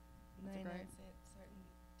 99 great. cent certain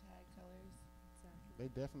tag colors. They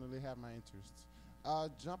definitely have my interests.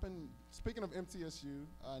 Speaking of MTSU,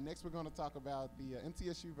 next we're going to talk about the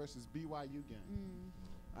MTSU versus BYU game.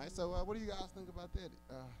 All right, so what do you guys think about that?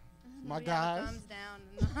 My Yeah, guys. thumbs down.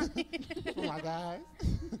 For my guys.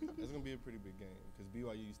 That's gonna be a pretty big game because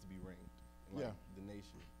BYU used to be ranked in like Yeah. the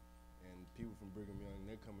nation, and people from Brigham Young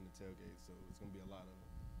they're coming to tailgate, so it's gonna be a lot of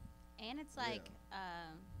them. And it's like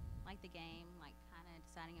the game, like kind of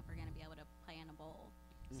deciding if we're gonna be able to play in a bowl.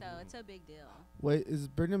 So it's a big deal. Wait, is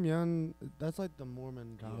Brigham Young? That's like the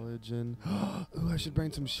Mormon college, and ooh, I should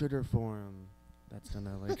bring some sugar for him. That's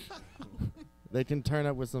gonna like. They can turn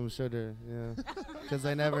up with some sugar, yeah, because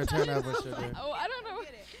they never turn up with sugar. Oh, I don't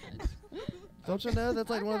know. Don't you know that's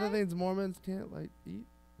like one of the things Mormons can't like eat?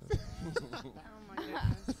 Oh my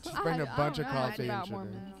goodness. Just bring a bunch of coffee and about sugar. I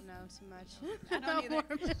Mormons. don't know too much. I don't either.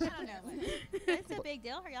 Mormons. I don't know. But it's a big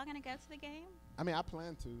deal. Are y'all gonna go to the game? I mean, I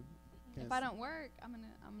plan to. Can't If I s- don't work, I'm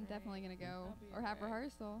definitely gonna go or have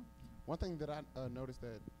rehearsal. One thing that I noticed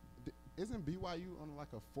that isn't BYU on like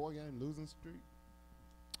a 4-game losing streak?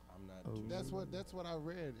 I'm not. Oh. too sure. That's what I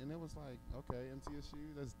read, and it was like, okay, MTSU,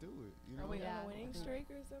 let's do it. You know. Are we Yeah. on a winning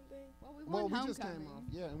streak or something? Well, we Well, won we homecoming. just came off,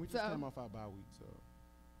 and we just So- came off our bye week, so.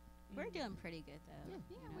 We're doing pretty good though. Yeah.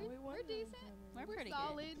 Yeah, you know? We won we're decent. homecoming. We're pretty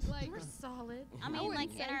solid. good. Like We're solid. I mean, wouldn't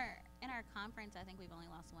like say- in our conference, I think we've only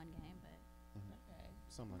lost one game, but Okay.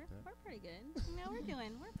 Something like that. we're pretty good. You know,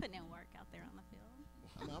 we're putting in work out there on the field.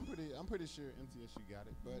 I mean, I'm pretty sure MTSU got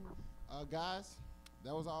it. But guys,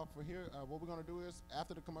 that was all for here. What we're gonna do is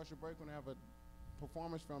after the commercial break, we're gonna have a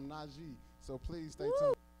performance from Najee. So please stay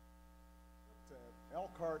tuned.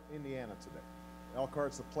 Elkhart, Indiana today.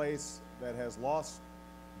 Elkhart's a place that has lost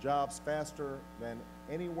jobs faster than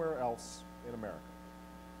anywhere else in America.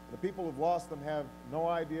 The people who've lost them have no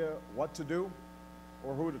idea what to do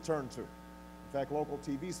or who to turn to. In fact, local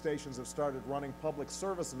TV stations have started running public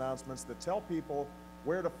service announcements that tell people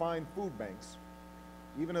where to find food banks,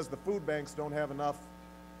 even as the food banks don't have enough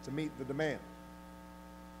to meet the demand.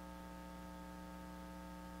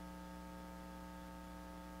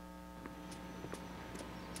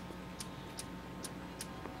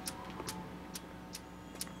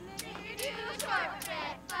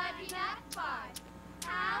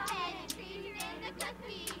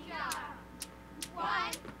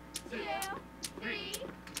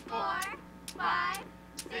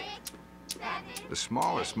 The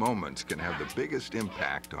smallest moments can have the biggest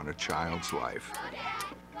impact on a child's life.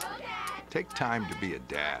 Take time to be a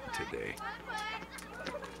dad today.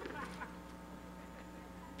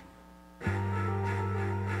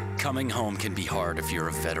 Coming home can be hard if you're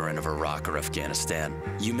a veteran of Iraq or Afghanistan.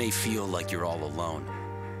 You may feel like you're all alone,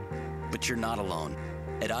 but you're not alone.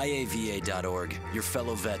 At IAVA.org, your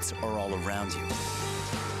fellow vets are all around you.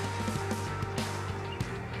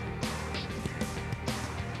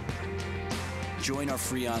 Join our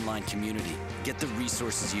free online community, get the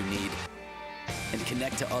resources you need, and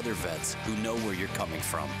connect to other vets who know where you're coming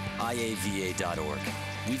from. IAVA.org.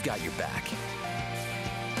 We've got your back.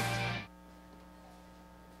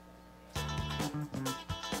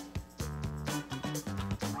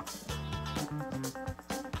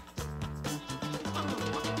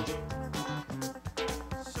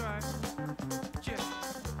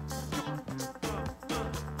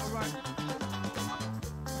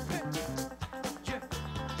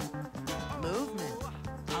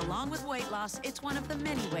 It's one of the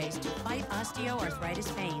many ways to fight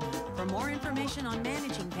osteoarthritis pain. For more information on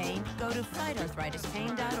managing pain, go to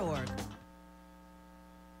fightarthritispain.org.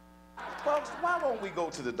 Folks, why won't we go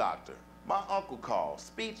to the doctor? My uncle called,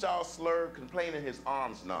 speech all slurred, complaining his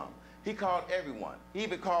arms numb. He called everyone. He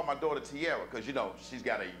even called my daughter Tiara, because, you know, she's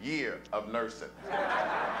got a year of nursing.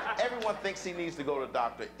 Everyone thinks he needs to go to the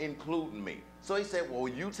doctor, including me. So he said, well, will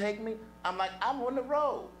you take me? I'm like, I'm on the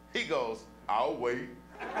road. He goes, I'll wait.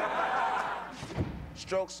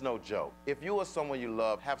 Stroke's no joke. If you or someone you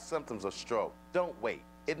love have symptoms of stroke, don't wait.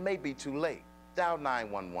 It may be too late. Dial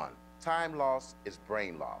 911. Time lost is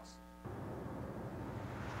brain loss.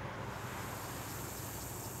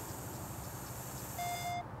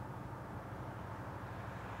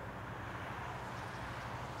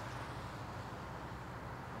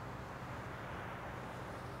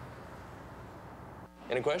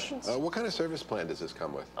 Any questions? What kind of service plan does this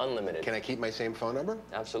come with? Unlimited. Can I keep my same phone number?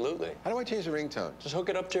 Absolutely. How do I change the ringtone? Just hook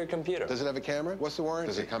it up to your computer. Does it have a camera? What's the warranty?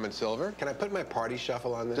 Does it come in silver? Can I put my party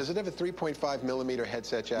shuffle on this? Does it have a 3.5 millimeter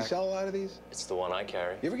headset jack? You sell a lot of these? It's the one I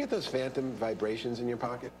carry. You ever get those phantom vibrations in your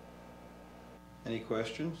pocket? Any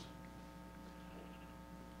questions?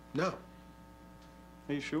 No.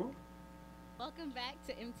 Are you sure? Welcome back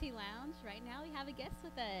to MT Lounge. Right now we have a guest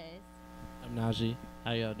with us. I'm Najee.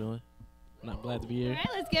 How y'all doing? I'm glad to be here. All right,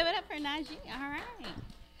 let's give it up for Najee. All right.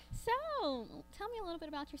 So, tell me a little bit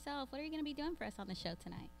about yourself. What are you going to be doing for us on the show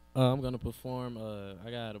tonight? I'm going to perform. I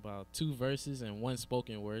got about 2 verses and 1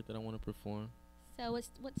 spoken word that I want to perform. So,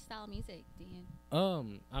 what style of music do you?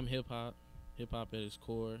 I'm hip-hop. Hip-hop at its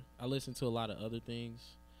core. I listen to a lot of other things.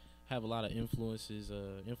 Have a lot of influences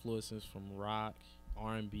from rock,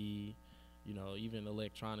 R&B, you know, even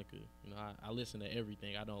electronica. You know, I listen to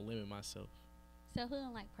everything. I don't limit myself. So who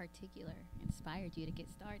in particular inspired you to get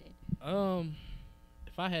started?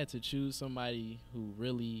 If I had to choose somebody who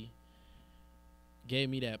really gave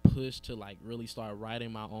me that push to really start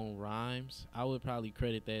writing my own rhymes, I would probably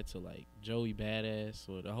credit that to Joey Badass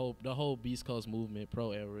or the whole Beast Coast movement,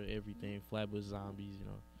 Pro Era, everything, Flatbush Zombies. You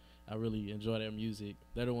know, I really enjoy their music.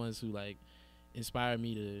 They're the ones who inspired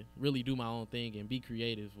me to really do my own thing and be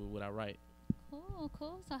creative with what I write.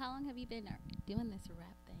 Cool. So how long have you been doing this rap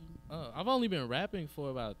thing? I've only been rapping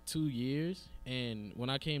for about 2 years, and when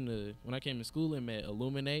I came to school and met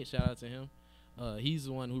Illuminate, shout out to him. He's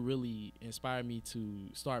the one who really inspired me to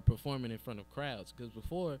start performing in front of crowds. Because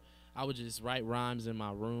before, I would just write rhymes in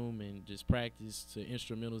my room and just practice to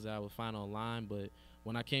instrumentals that I would find online. But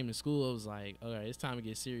when I came to school, I was like, all right, it's time to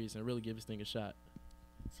get serious and really give this thing a shot.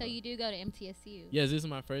 So you do go to MTSU? Yes, this is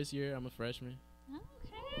my first year. I'm a freshman.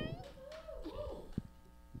 Okay.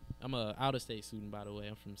 I'm a out-of-state student, by the way.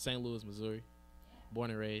 I'm from St. Louis, Missouri,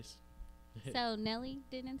 born and raised. So Nelly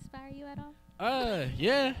didn't inspire you at all?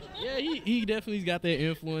 Yeah, he definitely's got that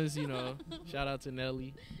influence, you know. Shout out to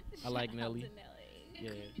Nelly. I like Nelly.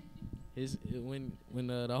 Yeah, when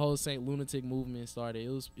the whole St. Lunatic movement started,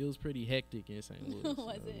 it was pretty hectic in St. Louis.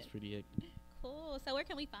 Was it? It was pretty hectic. Cool. So where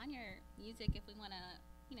can we find your music if we want to,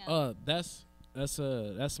 you know? That's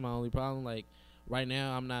my only problem. Right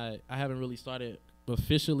now, I haven't really started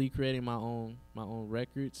officially creating my own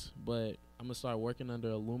records, but I'm gonna start working under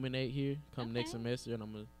Illuminate here next semester, and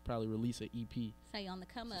I'm gonna probably release an EP. So you on the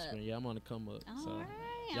come up? Yeah, I'm on the come up. All so right,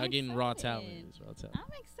 y'all getting raw talent. Raw talent.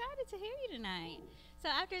 I'm excited to hear you tonight. So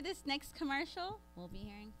after this next commercial, we'll be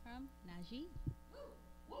hearing from Najee.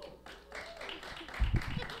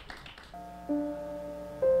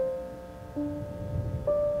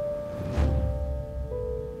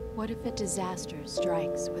 What if a disaster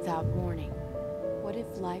strikes without warning? What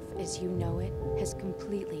if life as you know it has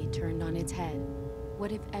completely turned on its head?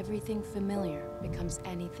 What if everything familiar becomes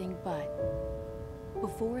anything but?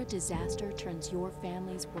 Before a disaster turns your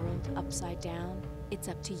family's world upside down, it's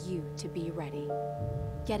up to you to be ready.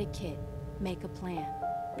 Get a kit, make a plan,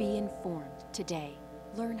 be informed today.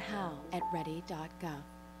 Learn how at ready.gov.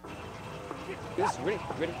 Yes, ready.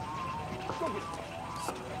 Go get it.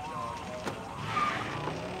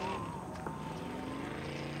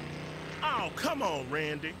 Oh, come on,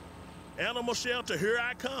 Randy. Animal shelter, here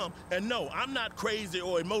I come. And no, I'm not crazy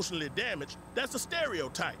or emotionally damaged. That's a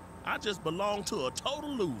stereotype. I just belong to a total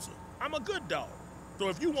loser. I'm a good dog. So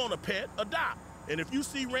if you want a pet, adopt. And if you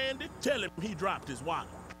see Randy, tell him he dropped his wallet.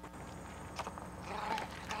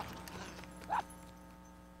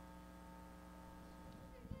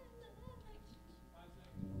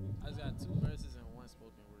 I just got 2 verses and 1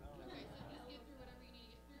 spoken word.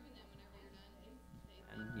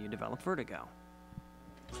 And you develop vertigo.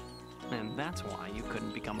 And that's why you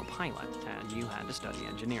couldn't become a pilot and you had to study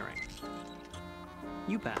engineering.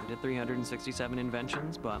 You patented 367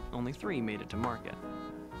 inventions, but only 3 made it to market.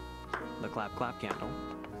 The clap-clap candle,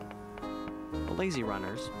 the lazy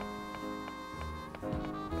runners,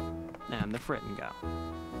 and the frit and go.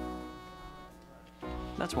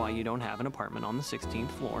 That's why you don't have an apartment on the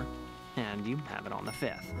 16th floor, and you have it on the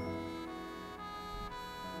 5th.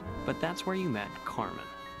 But that's where you met Carmen.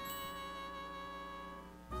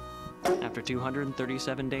 After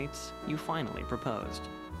 237 dates, you finally proposed.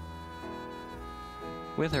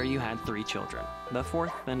 With her, you had 3 children. The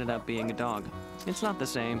 4th ended up being a dog. It's not the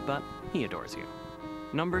same, but he adores you.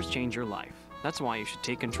 Numbers change your life. That's why you should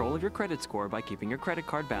take control of your credit score by keeping your credit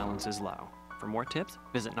card balances low. For more tips,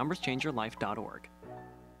 visit numberschangeyourlife.org.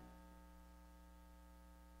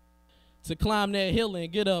 To climb that hill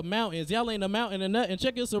and get up mountains. Y'all ain't a mountain or nothing.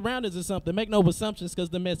 Check your surroundings or something. Make no assumptions because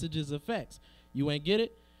the message is a facts. You ain't get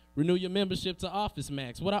it? Renew your membership to Office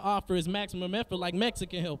Max. What I offer is maximum effort like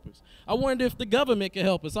Mexican helpers. I wonder if the government can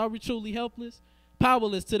help us. Are we truly helpless?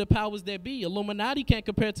 Powerless to the powers that be. Illuminati can't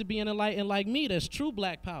compare to being enlightened like me. That's true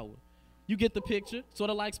black power. You get the picture? Sort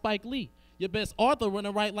of like Spike Lee. Your best author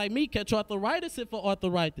running right like me catch arthritis if an author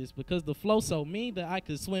write this because the flow so mean that I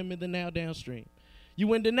could swim in the now downstream.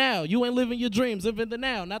 You in the now. You ain't living your dreams. Live in the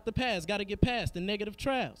now, not the past. Got to get past the negative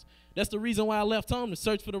trials. That's the reason why I left home to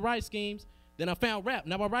search for the right schemes. Then I found rap.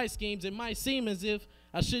 Now I write schemes. It might seem as if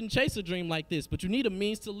I shouldn't chase a dream like this, but you need a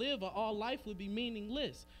means to live or all life would be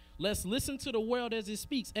meaningless. Let's listen to the world as it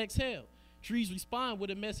speaks. Exhale. Trees respond with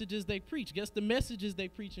the messages they preach. Guess the messages they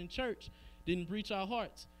preach in church didn't breach our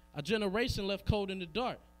hearts. Our generation left cold in the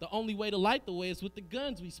dark. The only way to light the way is with the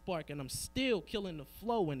guns we spark, and I'm still killing the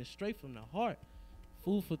flow and it's straight from the heart.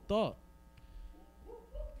 Food for thought.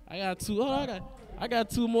 I got 2. I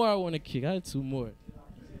got 2 more I want to kick. I had 2 more.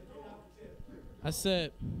 I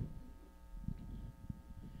said,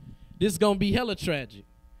 this gonna be hella tragic.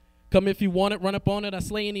 Come if you want it, run up on it. I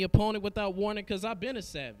slay any opponent without warning, cause I've been a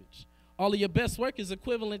savage. All of your best work is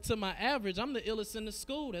equivalent to my average. I'm the illest in the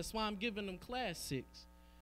school, that's why I'm giving them class 6.